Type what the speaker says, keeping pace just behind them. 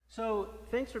So,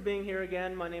 thanks for being here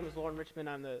again. My name is Lauren Richmond.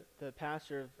 I'm the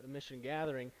pastor of Mission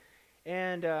Gathering.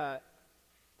 And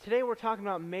today we're talking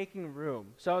about making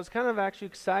room. So, I was kind of actually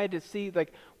excited to see,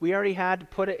 we already had to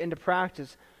put it into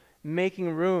practice, making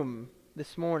room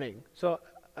this morning. So,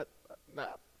 uh,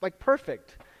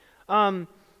 perfect. Um,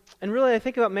 and really, I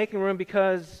think about making room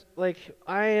because,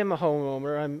 I am a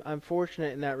homeowner. I'm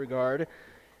fortunate in that regard.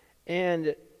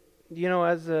 And,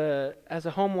 as a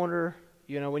homeowner,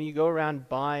 when you go around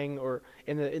buying or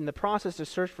in the process to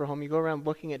search for a home, you go around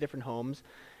looking at different homes.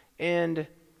 And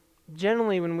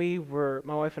generally, when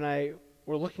my wife and I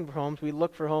were looking for homes, we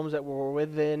looked for homes that were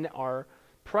within our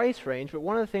price range. But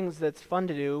one of the things that's fun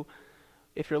to do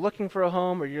if you're looking for a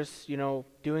home or you're just,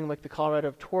 doing like the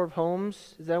Colorado tour of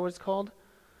homes, is that what it's called?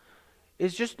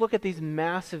 Is just look at these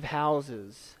massive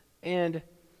houses. And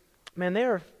man,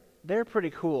 they're pretty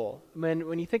cool. I mean,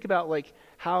 when you think about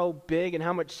how big and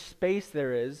how much space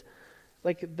there is,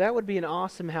 that would be an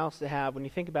awesome house to have. When you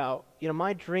think about,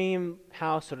 my dream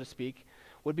house, so to speak,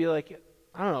 would be I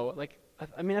don't know,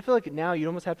 I feel like now you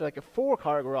almost have to a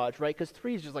 4-car garage, right? Because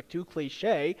 3 is just too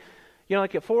cliche.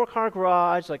 Like a 4-car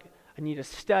garage, I need a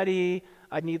study,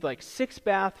 I need 6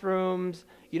 bathrooms.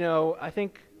 I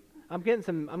think I'm getting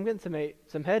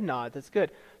some head nods. That's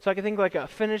good. So I can think a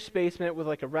finished basement with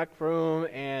a rec room,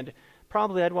 and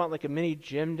probably I'd want a mini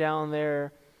gym down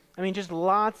there. I mean, just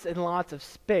lots and lots of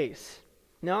space.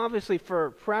 Now, obviously,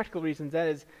 for practical reasons, that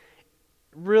is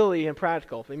really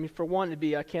impractical. I mean, for one,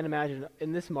 I can't imagine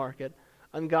in this market,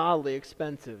 ungodly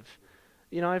expensive.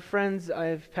 I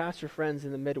have pastor friends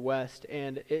in the Midwest,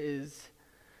 and it is,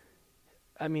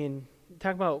 I mean,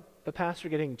 talk about the pastor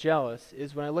getting jealous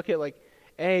is when I look at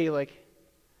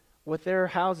what their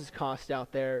houses cost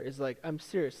out there is I'm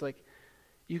serious.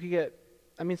 You could get,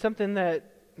 something that,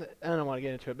 I don't want to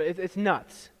get into it, but it's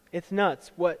nuts. It's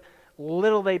nuts what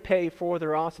little they pay for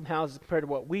their awesome houses compared to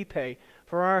what we pay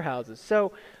for our houses.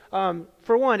 So,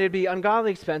 for one, it'd be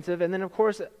ungodly expensive, and then of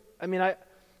course,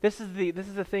 this is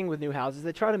the thing with new houses.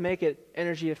 They try to make it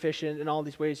energy efficient in all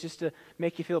these ways just to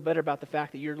make you feel better about the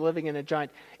fact that you're living in a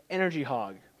giant energy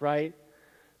hog, right?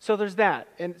 So there's that.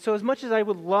 And so as much as I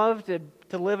would love to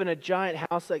live in a giant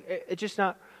house, it's just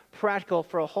not practical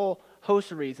for a whole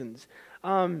host of reasons.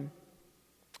 And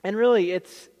really,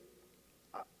 it's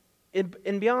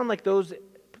and beyond those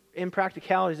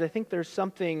impracticalities, I think there's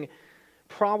something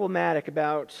problematic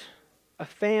about a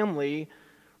family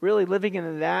really living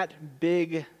in that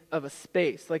big of a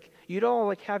space. You'd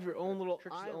all have your own little.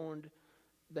 I owned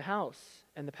the house,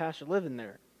 and the pastor lived in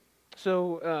there.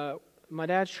 So my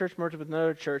dad's church merged with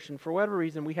another church, and for whatever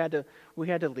reason, we had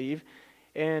to leave.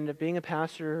 And being a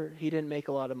pastor, he didn't make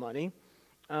a lot of money,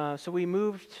 so we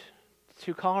moved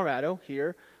to Colorado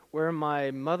here, where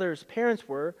my mother's parents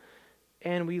were,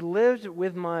 and we lived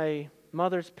with my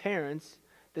mother's parents,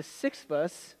 the 6 of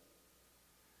us,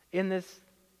 in this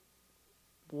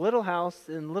little house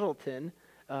in Littleton.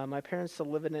 My parents still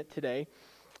live in it today.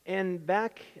 And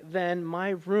back then,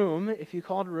 my room, if you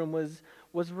called a room,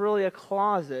 was really a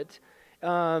closet,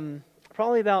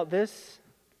 probably about this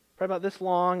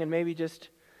long, and maybe just,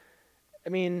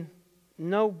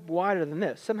 no wider than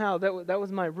this. Somehow that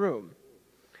was my room.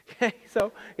 Okay,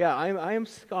 so yeah, I am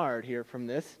scarred here from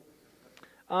this.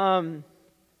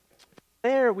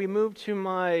 There we moved to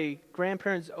my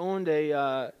grandparents owned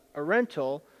a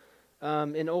rental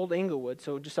in Old Englewood,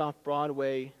 so just off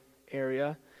Broadway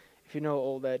area, if you know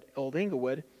Old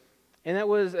Englewood. And that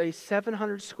was a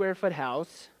 700 square foot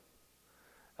house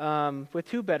with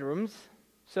 2 bedrooms.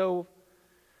 So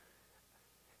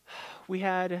we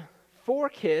had 4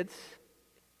 kids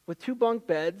with 2 bunk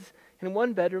beds and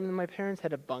 1 bedroom, and my parents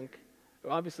had a bunk,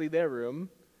 obviously their room.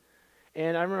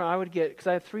 And I remember I would because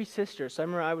I have 3 sisters, so I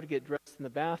remember I would get dressed in the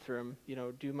bathroom,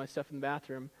 do my stuff in the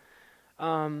bathroom.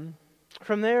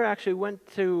 From there, actually,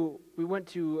 we went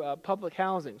to public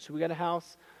housing. So we got a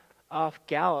house off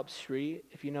Gallup Street,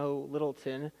 if you know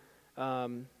Littleton. I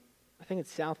think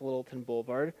it's South Littleton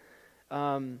Boulevard.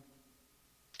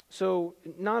 So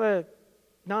not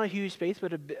a huge space,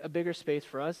 but a bigger space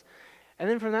for us. And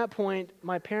then from that point,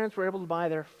 my parents were able to buy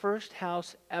their first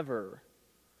house ever.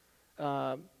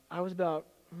 I was about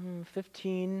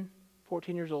 15,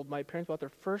 14 years old. My parents bought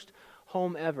their first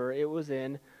home ever. It was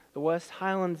in the West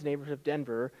Highlands neighborhood of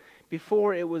Denver,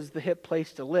 before it was the hip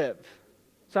place to live.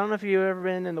 So I don't know if you've ever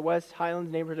been in the West Highlands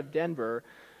neighborhood of Denver.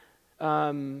 Do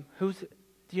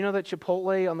you know that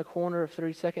Chipotle on the corner of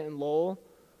 32nd and Lowell?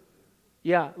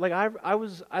 Yeah, I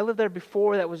lived there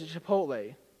before that was a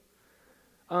Chipotle.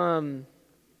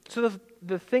 So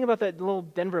the thing about that little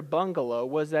Denver bungalow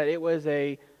was that it was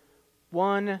a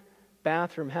 1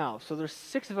 bathroom house. So there's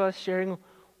 6 of us sharing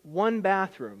one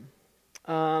bathroom.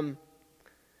 And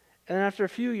then after a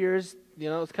few years, it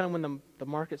was kind of when the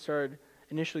market started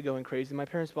initially going crazy. My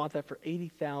parents bought that for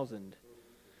 $80,000.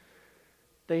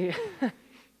 They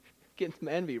getting some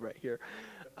envy right here.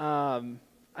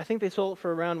 I think they sold it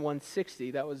for around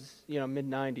 $160. That was mid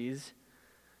 '90s.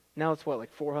 Now it's what,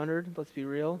 like $400? Let's be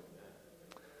real.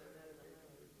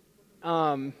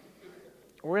 We're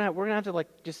gonna have to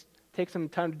just take some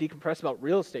time to decompress about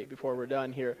real estate before we're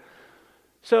done here.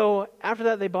 So after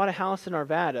that, they bought a house in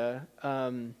Arvada,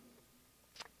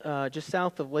 just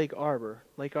south of Lake Arbor.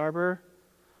 Lake Arbor.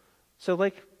 So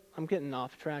I'm getting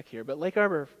off track here, but Lake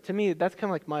Arbor, to me, that's kind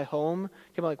of like my home.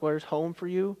 Kind of like, where's home for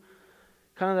you?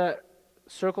 Kind of that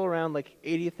circle around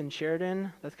 80th and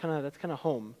Sheridan. That's kind of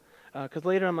home. Because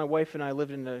later on, my wife and I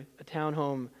lived in a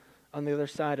townhome on the other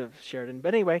side of Sheridan.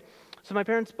 But anyway, so my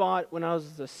parents bought, when I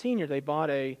was a senior, they bought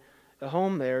a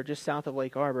home there just south of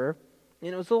Lake Arbor.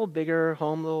 And it was a little bigger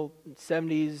home, little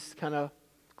 70s, kind of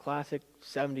classic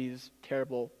 70s,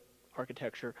 terrible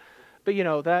architecture. But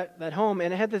that home,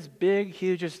 and it had this big,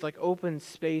 huge, just open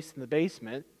space in the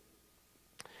basement.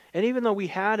 And even though we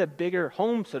had a bigger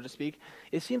home, so to speak,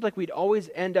 it seemed like we'd always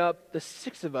end up, the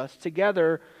six of us,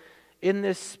 together in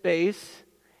this space.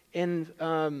 And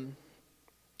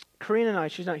Karina and I,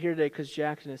 she's not here today because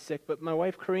Jackson is sick, but my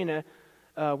wife Karina,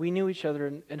 we knew each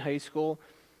other in high school,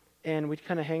 and we'd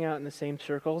kind of hang out in the same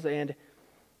circles. And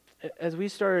as we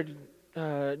started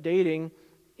dating,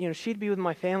 she'd be with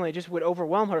my family. It just would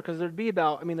overwhelm her because there'd be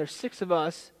there's six of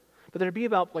us, but there'd be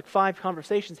about 5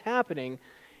 conversations happening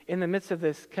in the midst of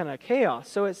this kind of chaos.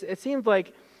 So it seemed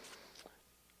like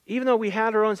even though we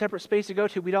had our own separate space to go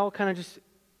to, we'd all kind of just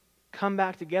come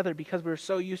back together because we were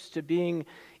so used to being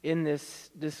in this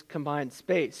combined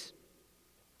space.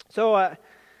 So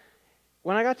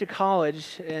when I got to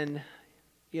college, and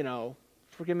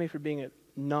forgive me for being a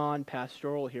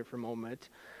non-pastoral here for a moment,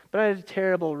 but I had a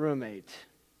terrible roommate.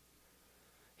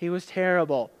 He was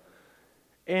terrible.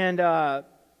 And,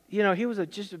 he was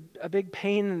just a big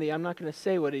pain in the, I'm not going to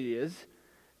say what he is,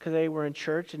 because A, we're in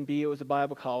church, and B, it was a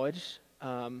Bible college,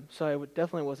 so I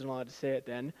definitely wasn't allowed to say it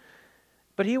then.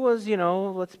 But he was,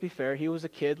 let's be fair, he was a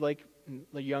kid,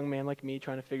 a young man like me,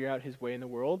 trying to figure out his way in the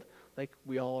world, like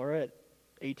we all are at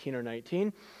 18 or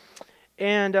 19.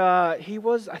 And I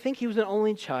think he was an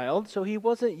only child, so he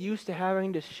wasn't used to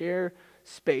having to share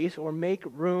space or make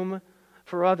room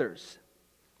for others.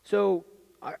 So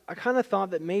I kind of thought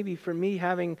that maybe for me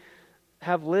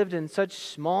have lived in such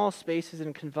small spaces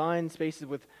and confined spaces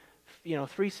with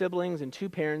 3 siblings and 2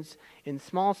 parents in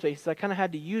small spaces, I kind of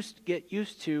had to get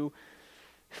used to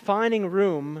finding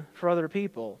room for other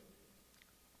people.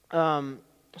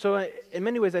 So in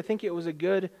many ways, I think it was a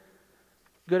good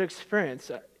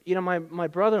experience. My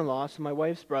brother-in-law, so my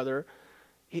wife's brother,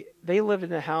 they lived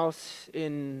in a house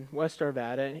in West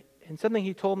Arvada, and something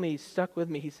he told me stuck with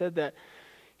me. He said that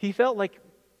he felt like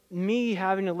me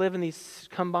having to live in these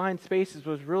combined spaces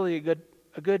was really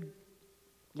a good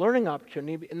learning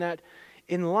opportunity, in that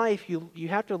in life you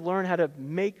have to learn how to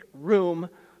make room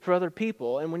for other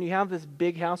people. And when you have this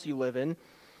big house you live in,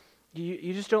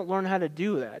 you just don't learn how to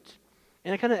do that.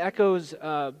 And it kind of echoes,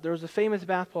 there was a famous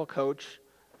basketball coach,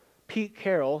 Pete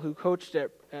Carroll, who coached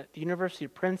at the University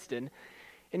of Princeton,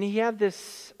 and he had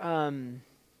this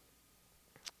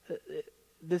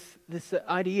this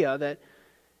idea that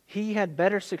he had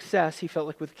better success, he felt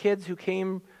like, with kids who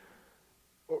came,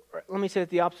 or let me say it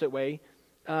the opposite way.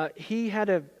 He had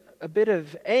a bit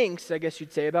of angst, I guess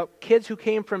you'd say, about kids who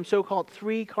came from so-called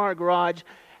 3-car garage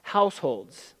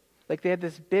households. Like they had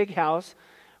this big house,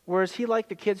 whereas he liked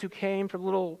the kids who came from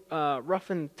little rough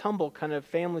and tumble kind of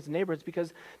families and neighborhoods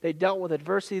because they dealt with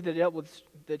adversity, they dealt with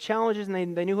the challenges,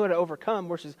 and they knew how to overcome,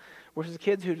 versus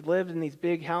kids who lived in these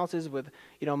big houses with,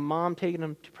 mom taking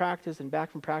them to practice and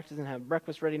back from practice and have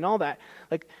breakfast ready and all that.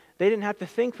 Like, they didn't have to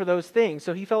think for those things.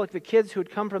 So he felt like the kids who had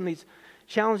come from these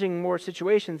challenging more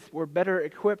situations were better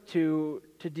equipped to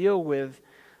deal with,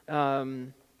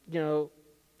 the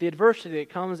adversity that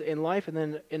comes in life and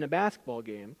then in a basketball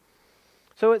game.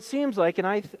 So it seems like, and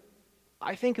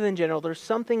I think in general, there's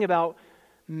something about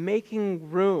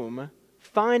making room,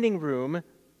 finding room,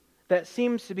 that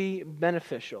seems to be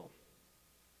beneficial.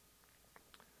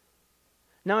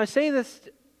 Now, I say this,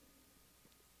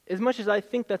 as much as I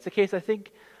think that's the case, I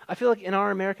feel like in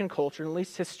our American culture, at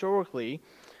least historically,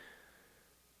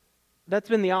 that's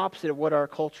been the opposite of what our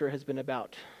culture has been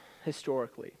about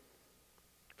historically.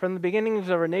 From the beginnings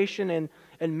of our nation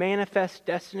and manifest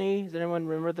destiny, does anyone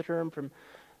remember the term from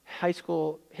high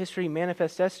school history?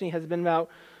 Manifest destiny has been about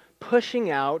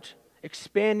pushing out,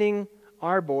 expanding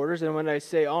our borders. And when I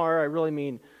say our, I really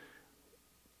mean,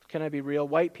 can I be real,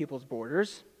 white people's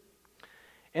borders.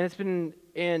 And it's been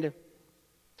and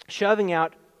shoving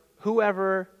out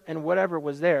whoever and whatever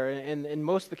was there. And in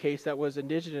most of the case, that was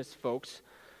indigenous folks.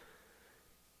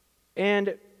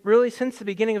 And really, since the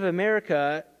beginning of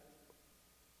America,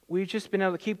 we've just been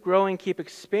able to keep growing, keep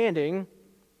expanding,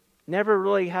 never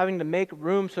really having to make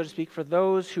room, so to speak, for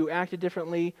those who acted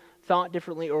differently, thought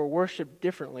differently, or worshiped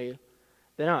differently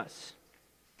than us.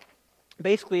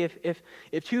 Basically, if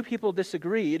two people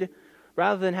disagreed,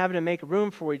 rather than having to make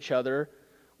room for each other,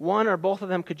 one or both of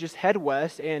them could just head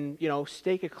west and,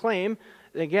 stake a claim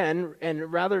again,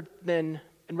 and rather than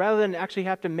actually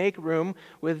have to make room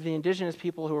with the indigenous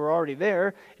people who are already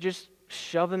there, just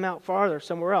shove them out farther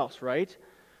somewhere else, right?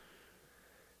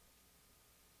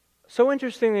 So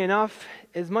interestingly enough,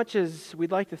 as much as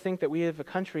we'd like to think that we as a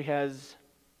country has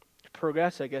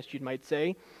progressed, I guess you might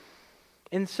say,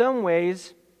 in some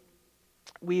ways,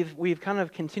 we've kind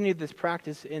of continued this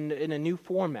practice in a new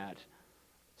format.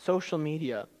 Social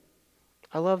media.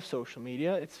 I love social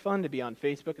media. It's fun to be on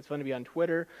Facebook. It's fun to be on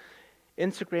Twitter.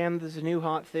 Instagram is a new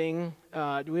hot thing.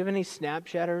 Do we have any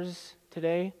Snapchatters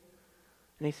today?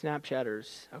 Any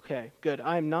Snapchatters? Okay, good.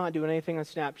 I'm not doing anything on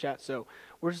Snapchat, so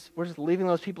we're just leaving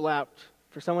those people out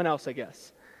for someone else, I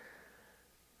guess.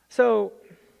 So,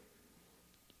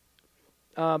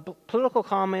 political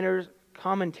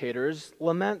commentators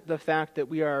lament the fact that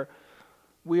we are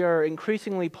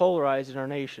increasingly polarized in our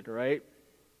nation, right?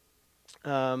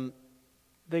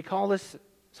 They call this.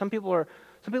 Some people are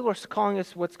calling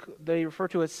this what they refer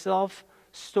to as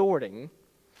self-sorting,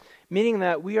 meaning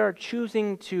that we are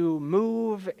choosing to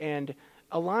move and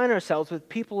align ourselves with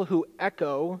people who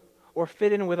echo or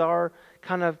fit in with our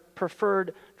kind of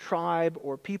preferred tribe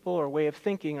or people or way of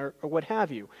thinking or what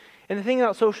have you. And the thing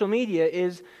about social media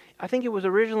is, I think it was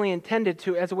originally intended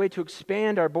as a way to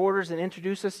expand our borders and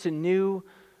introduce us to new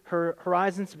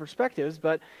horizons and perspectives,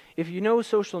 but if you know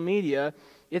social media,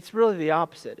 it's really the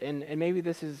opposite. And maybe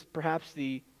this is perhaps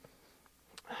the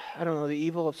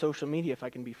evil of social media, if I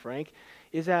can be frank,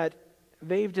 is that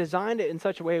they've designed it in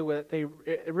such a way that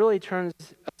it really turns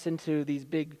us into these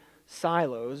big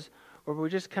silos, where we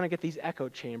just kind of get these echo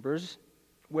chambers,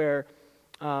 where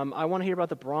I want to hear about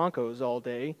the Broncos all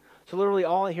day, so literally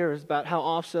all I hear is about how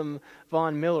awesome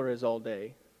Von Miller is all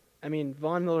day. I mean,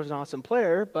 Von Miller's an awesome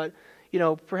player, but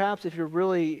perhaps if you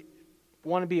really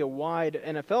want to be a wide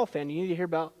NFL fan, you need to hear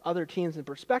about other teams and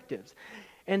perspectives.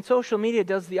 And social media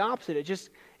does the opposite.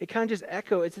 It kind of just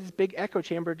it's this big echo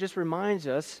chamber. It just reminds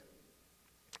us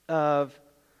of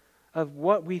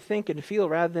what we think and feel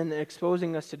rather than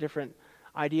exposing us to different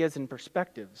ideas and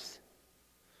perspectives.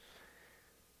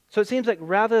 So it seems like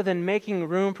rather than making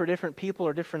room for different people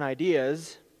or different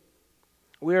ideas,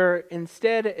 we're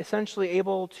instead essentially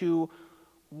able to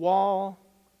wall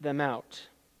them out.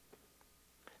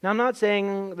 Now, I'm not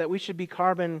saying that we should be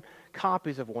carbon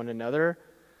copies of one another,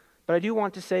 but I do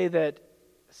want to say that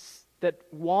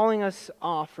walling us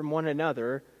off from one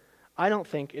another, I don't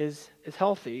think is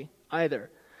healthy either.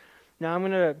 Now, I'm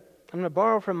going to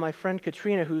borrow from my friend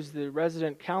Katrina, who's the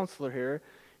resident counselor here,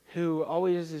 who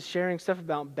always is sharing stuff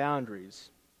about boundaries.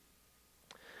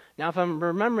 Now, if I'm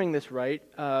remembering this right,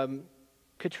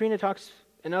 Katrina talks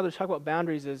and others talk about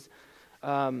boundaries as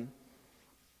a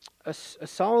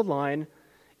solid line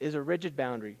is a rigid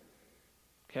boundary.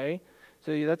 Okay,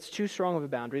 so that's too strong of a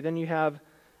boundary. Then you have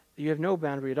no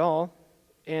boundary at all,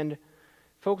 and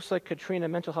folks like Katrina,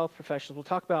 mental health professionals, will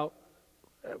talk about.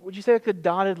 Would you say like the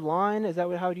dotted line? Is that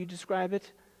how you describe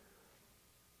it?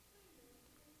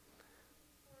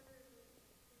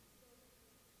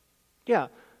 Yeah.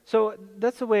 So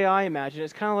that's the way I imagine it.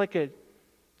 It's kind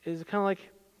of like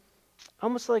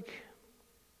almost like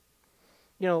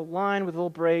line with a little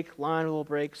break, line with a little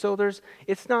break. So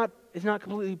it's not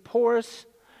completely porous.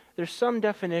 There's some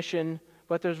definition,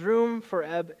 but there's room for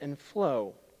ebb and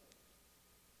flow.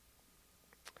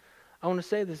 I want to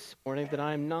say this morning that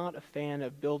I'm not a fan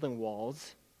of building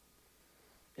walls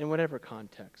in whatever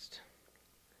context.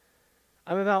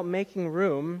 I'm about making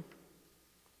room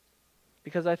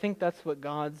because I think that's what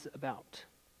God's about.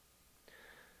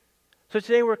 So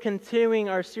today we're continuing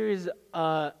our series,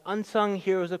 Unsung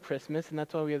Heroes of Christmas, and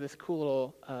that's why we have this cool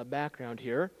little background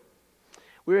here.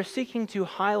 We are seeking to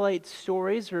highlight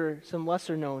stories, or some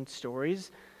lesser-known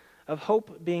stories, of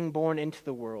hope being born into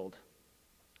the world.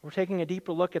 We're taking a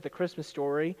deeper look at the Christmas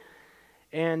story,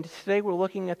 and today we're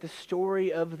looking at the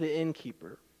story of the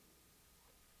innkeeper.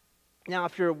 Now,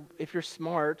 if you're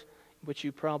smart, which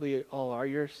you probably all are,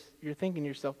 you're thinking to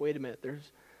yourself, wait a minute,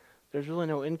 there's really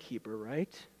no innkeeper,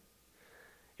 right?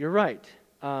 You're right.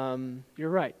 You're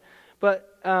right.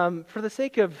 But for the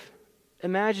sake of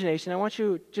imagination, I want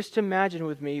you just to imagine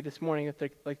with me this morning, if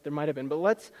there might have been. But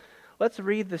let's let's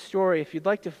read the story. If you'd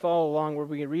like to follow along, we'll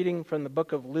be reading from the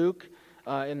book of Luke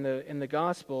in the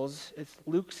Gospels. It's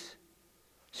Luke's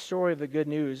story of the good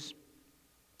news.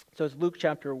 So it's Luke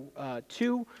chapter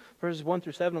 2, verses 1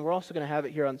 through 7. We're also going to have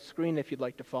it here on the screen if you'd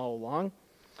like to follow along.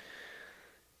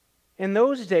 In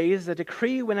those days, a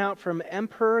decree went out from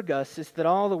Emperor Augustus that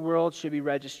all the world should be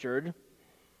registered.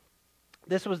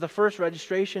 This was the first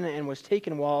registration and was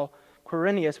taken while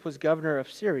Quirinius was governor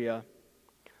of Syria.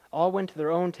 All went to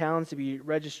their own towns to be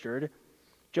registered.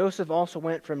 Joseph also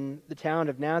went from the town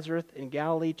of Nazareth in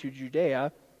Galilee to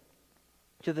Judea,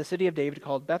 to the city of David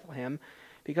called Bethlehem,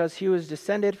 because he was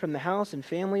descended from the house and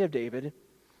family of David.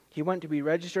 He went to be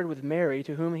registered with Mary,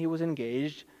 to whom he was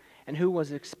engaged, and who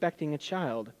was expecting a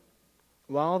child.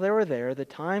 While they were there, the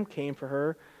time came for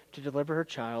her to deliver her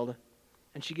child,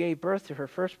 and she gave birth to her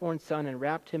firstborn son and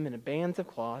wrapped him in bands of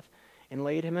cloth and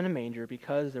laid him in a manger,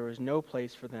 because there was no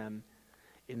place for them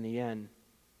in the inn.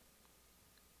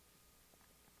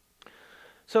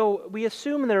 So we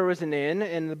assume there was an inn,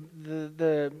 and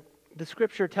the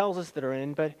scripture tells us that are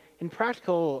in, but in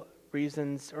practical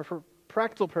reasons, or for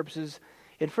practical purposes,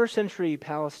 in first century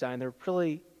Palestine, there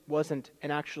really wasn't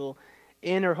an actual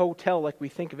inn or hotel like we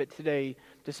think of it today,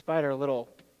 despite our little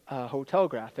hotel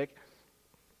graphic.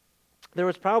 There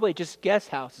was probably just guest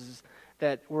houses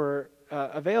that were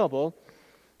available,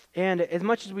 and as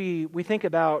much as we think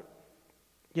about,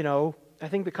 I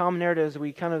think the common narrative is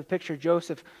we kind of picture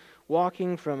Joseph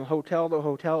walking from hotel to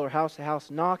hotel or house to house,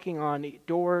 knocking on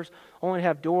doors, only to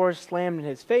have doors slammed in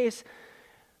his face.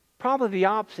 Probably the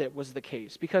opposite was the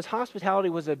case, because hospitality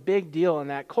was a big deal in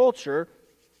that culture.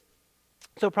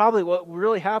 So probably what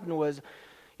really happened was,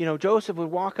 Joseph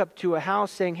would walk up to a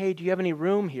house saying, "Hey, do you have any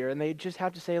room here?" And they'd just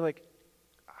have to say, like,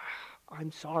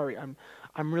 "I'm sorry,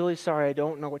 I'm really sorry, I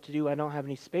don't know what to do, I don't have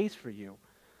any space for you."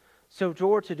 So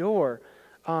door to door.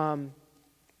 And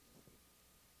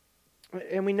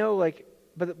we know,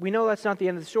 but we know that's not the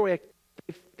end of the story.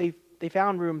 They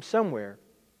found room somewhere.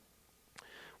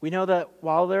 We know that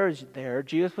while they're there,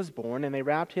 Jesus was born, and they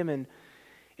wrapped him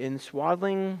in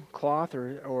swaddling cloth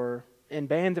or in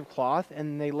bands of cloth,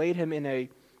 and they laid him in a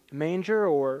manger,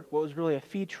 or what was really a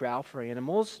feed trough for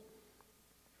animals.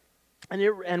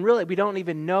 And really, we don't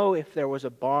even know if there was a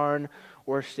barn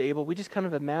or a stable. We just kind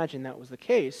of imagine that was the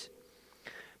case.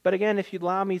 But again, if you'd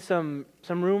allow me some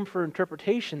room for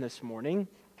interpretation this morning,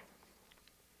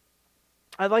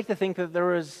 I'd like to think that there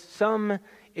was some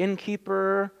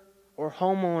innkeeper or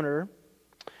homeowner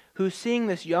who's seeing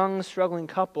this young, struggling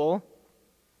couple,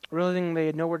 realizing they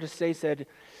had nowhere to stay, said,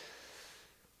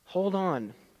 "Hold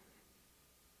on.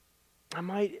 I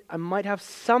might have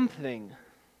something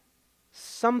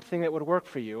that would work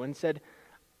for you," and said,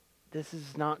 "This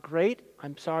is not great.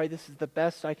 I'm sorry, this is the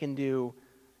best I can do,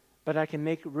 but I can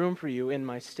make room for you in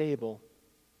my stable."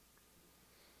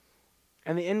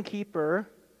 And the innkeeper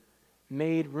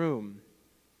made room.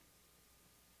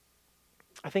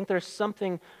 I think there's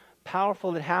something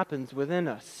powerful that happens within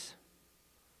us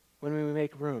when we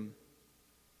make room.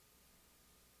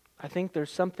 I think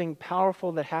there's something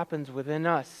powerful that happens within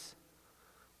us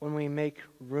when we make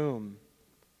room.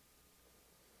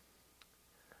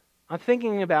 I'm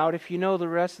thinking about, if you know the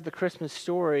rest of the Christmas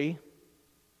story,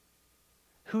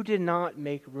 who did not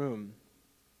make room?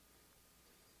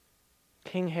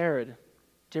 King Herod.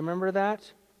 Do you remember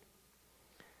that?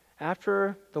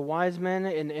 After the wise men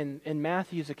in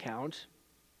Matthew's account,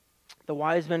 the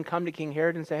wise men come to King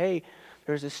Herod and say, "Hey,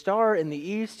 there's a star in the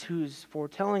east who's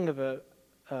foretelling of a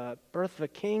birth of a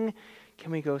king.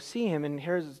 Can we go see him?" And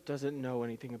Herod doesn't know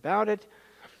anything about it.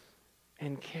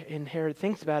 And Herod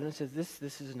thinks about it and says,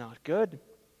 this is not good.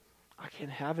 I can't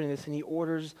have any of this. And he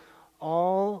orders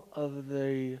all of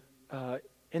the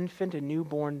infant and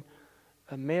newborn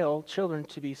male children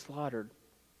to be slaughtered.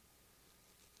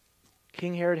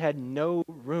 King Herod had no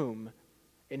room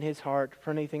in his heart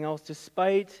for anything else,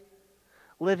 despite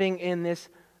living in this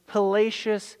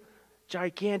palatial,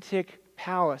 gigantic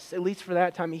palace. At least for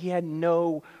that time, he had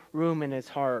no room in his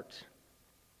heart.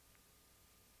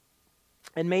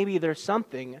 And maybe there's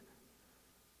something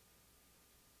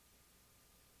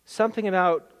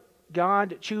about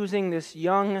God choosing this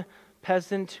young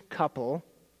peasant couple,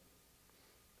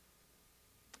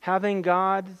 having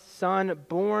God's Son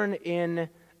born in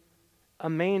a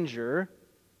manger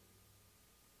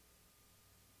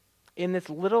in this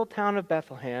little town of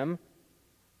Bethlehem,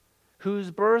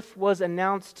 whose birth was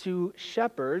announced to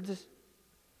shepherds,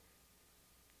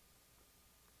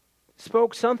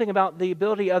 spoke something about the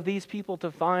ability of these people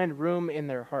to find room in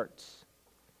their hearts.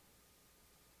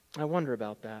 I wonder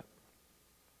about that.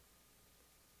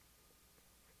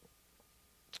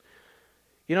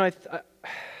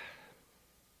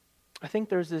 I think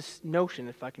there's this notion,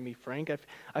 if I can be frank,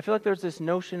 I feel like there's this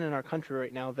notion in our country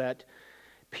right now that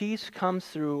peace comes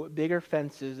through bigger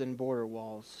fences and border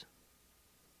walls.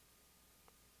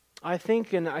 I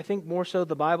think, and I think more so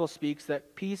the Bible speaks,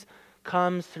 that peace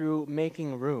comes through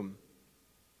making room.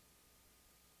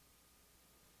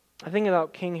 I think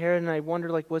about King Herod and I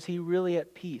wonder, was he really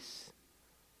at peace?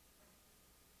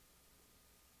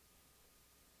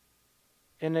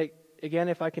 And again,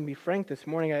 if I can be frank this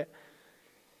morning,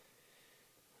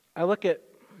 I look at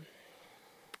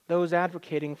those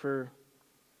advocating for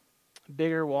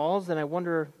bigger walls and I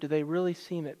wonder, do they really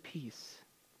seem at peace?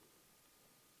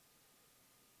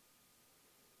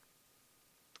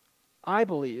 I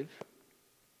believe,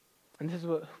 and this is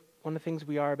one of the things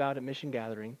we are about at Mission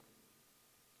Gathering,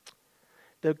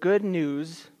 the good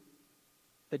news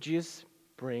that Jesus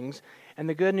brings, and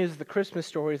the good news of the Christmas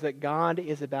story is that God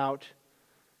is about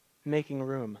making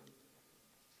room.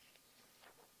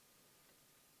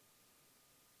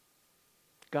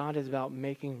 God is about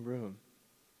making room.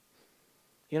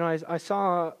 You know, I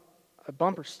saw a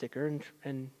bumper sticker,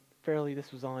 and fairly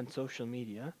this was on social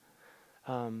media.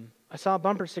 I saw a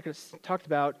bumper sticker that talked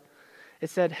about, it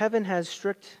said, heaven has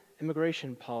strict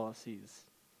immigration policies.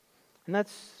 And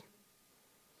that's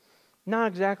not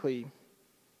exactly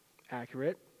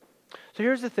accurate. So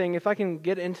here's the thing, if I can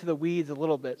get into the weeds a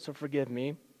little bit, so forgive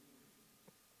me.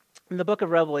 In the book of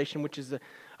Revelation, which is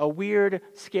a weird,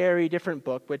 scary, different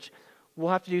book, which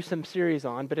we'll have to do some series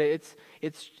on, but it's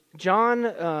John,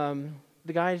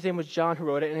 the guy's name was John who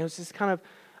wrote it, and it was this kind of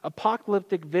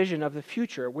apocalyptic vision of the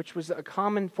future, which was a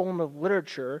common form of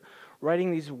literature,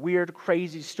 writing these weird,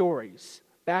 crazy stories.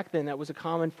 Back then, that was a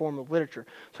common form of literature.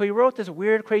 So he wrote this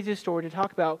weird, crazy story to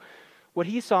talk about what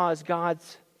he saw as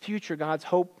God's future, God's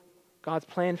hope, God's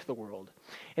plan for the world.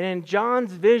 And in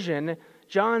John's vision,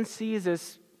 John sees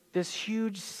this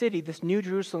huge city, this New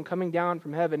Jerusalem coming down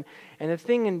from heaven. And the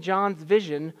thing in John's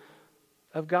vision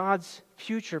of God's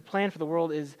future plan for the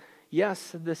world is,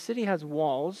 yes, the city has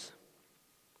walls,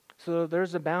 so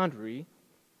there's a boundary.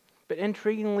 But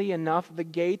intriguingly enough, the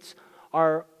gates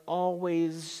are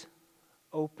always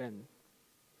open.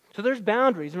 So there's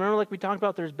boundaries. Remember, like we talked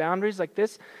about, there's boundaries. Like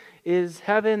this is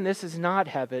heaven, this is not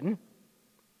heaven.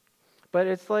 But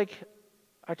it's like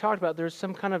I talked about, there's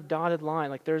some kind of dotted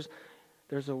line. Like there's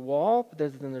a wall, but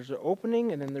then there's an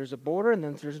opening, and then there's a border, and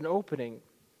then there's an opening.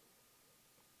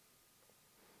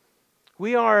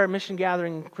 We are a Mission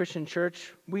Gathering Christian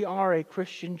church. We are a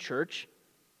Christian church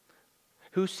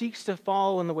who seeks to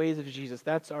follow in the ways of Jesus.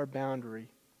 That's our boundary.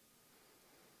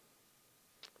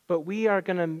 But we are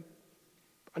going to,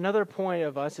 another point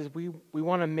of us is we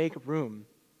want to make room.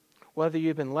 Whether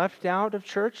you've been left out of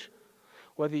church,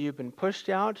 whether you've been pushed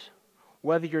out,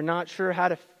 whether you're not sure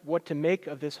what to make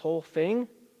of this whole thing,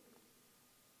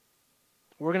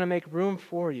 we're going to make room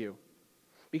for you.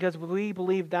 Because we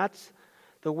believe that's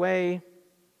the way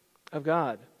of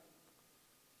God.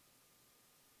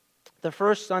 The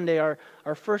first Sunday, our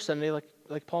first Sunday,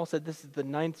 like Paul said, this is the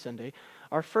 9th Sunday.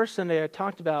 Our first Sunday, I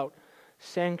talked about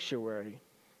sanctuary.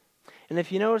 And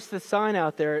if you notice the sign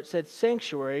out there, it said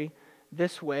sanctuary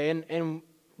this way. And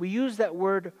we use that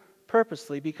word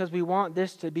purposely because we want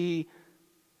this to be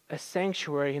a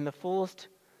sanctuary in the fullest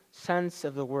sense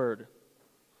of the word.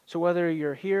 So whether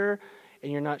you're here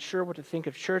and you're not sure what to think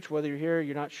of church, whether you're here,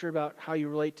 you're not sure about how you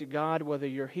relate to God, whether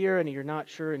you're here and you're not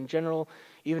sure in general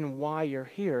even why you're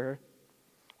here,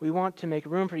 we want to make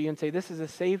room for you and say this is a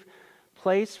safe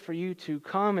place for you to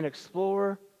come and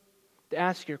explore, to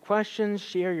ask your questions,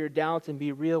 share your doubts, and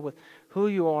be real with who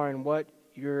you are and what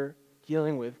you're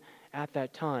dealing with at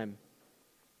that time.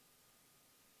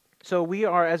 So we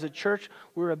are, as a church,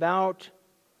 we're about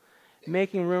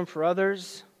making room for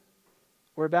others.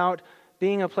 We're about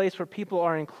being a place where people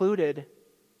are included.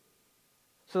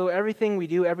 So everything we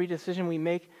do, every decision we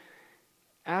make,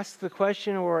 asks the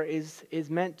question or is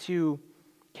meant to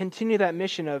continue that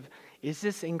mission of, is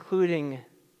this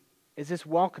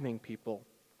welcoming people?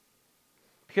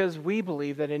 Because we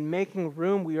believe that in making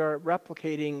room, we are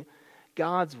replicating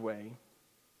God's way,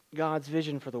 God's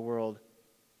vision for the world.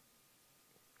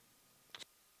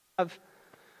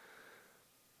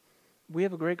 We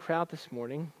have a great crowd this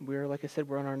morning. Like I said,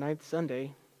 we're on our 9th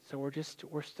Sunday, so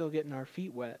we're still getting our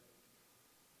feet wet.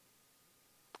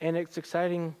 And it's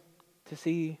exciting to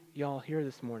see y'all here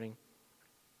this morning.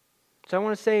 So I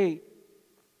want to say,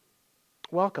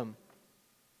 welcome.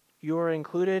 You are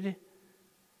included.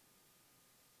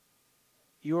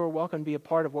 You are welcome to be a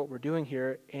part of what we're doing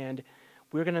here, and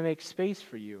we're going to make space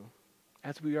for you,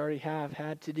 as we already have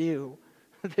had to do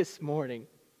this morning.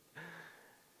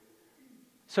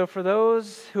 So for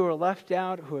those who are left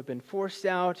out, who have been forced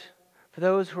out, for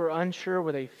those who are unsure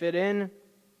where they fit in,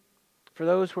 for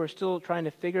those who are still trying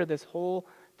to figure this whole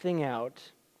thing out.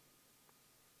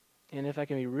 And if I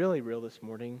can be really real this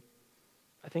morning,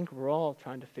 I think we're all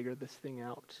trying to figure this thing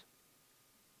out.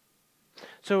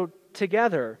 So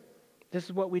together, this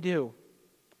is what we do.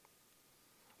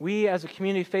 We as a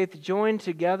community of faith join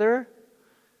together,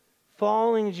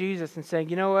 following Jesus and saying,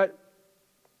 you know what?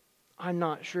 I'm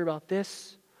not sure about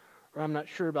this, or I'm not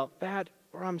sure about that,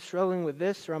 or I'm struggling with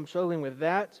this, or I'm struggling with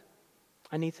that.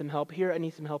 I need some help here, I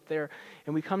need some help there.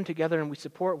 And we come together and we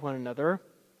support one another.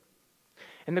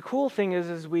 And the cool thing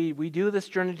is we do this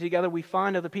journey together, we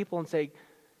find other people and say,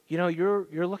 you know,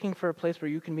 you're looking for a place where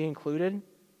you can be included.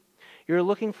 You're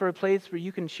looking for a place where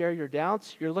you can share your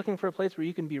doubts. You're looking for a place where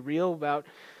you can be real about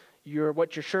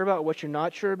what you're sure about, what you're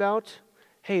not sure about.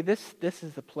 Hey, this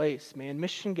is the place, man.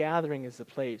 Mission Gathering is the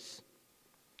place.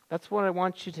 That's what I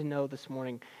want you to know this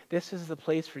morning. This is the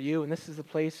place for you, and this is the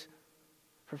place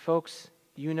for folks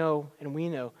you know and we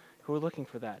know who are looking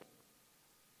for that.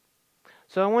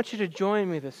 So I want you to join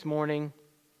me this morning,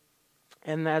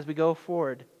 and as we go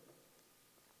forward,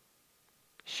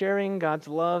 sharing God's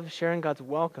love, sharing God's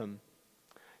welcome,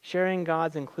 sharing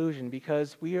God's inclusion,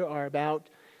 because we are about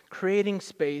creating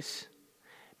space,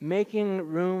 making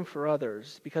room for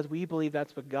others, because we believe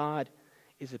that's what God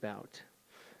is about.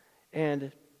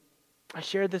 And I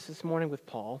shared this morning with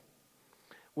Paul.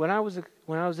 When I was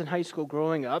in high school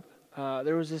growing up,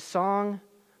 there was this song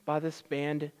by this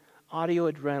band, Audio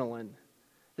Adrenaline.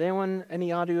 Is anyone,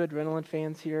 any Audio Adrenaline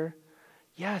fans here?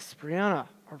 Yes, Brianna,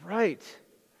 all right.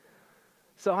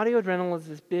 So Audio Adrenaline was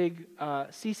this big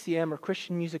CCM or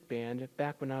Christian music band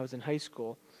back when I was in high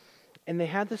school. And they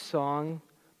had this song.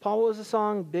 Paul, what was the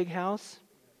song? Big House?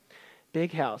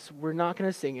 Big House. We're not going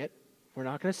to sing it. We're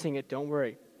not going to sing it, don't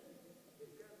worry.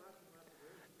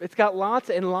 It's got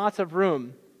lots and lots of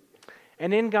room.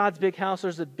 And in God's big house,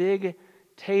 there's a big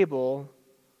table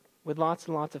with lots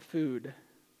and lots of food.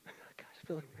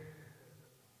 Gosh,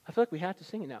 I feel like we have to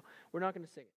sing it now. We're not going to sing it.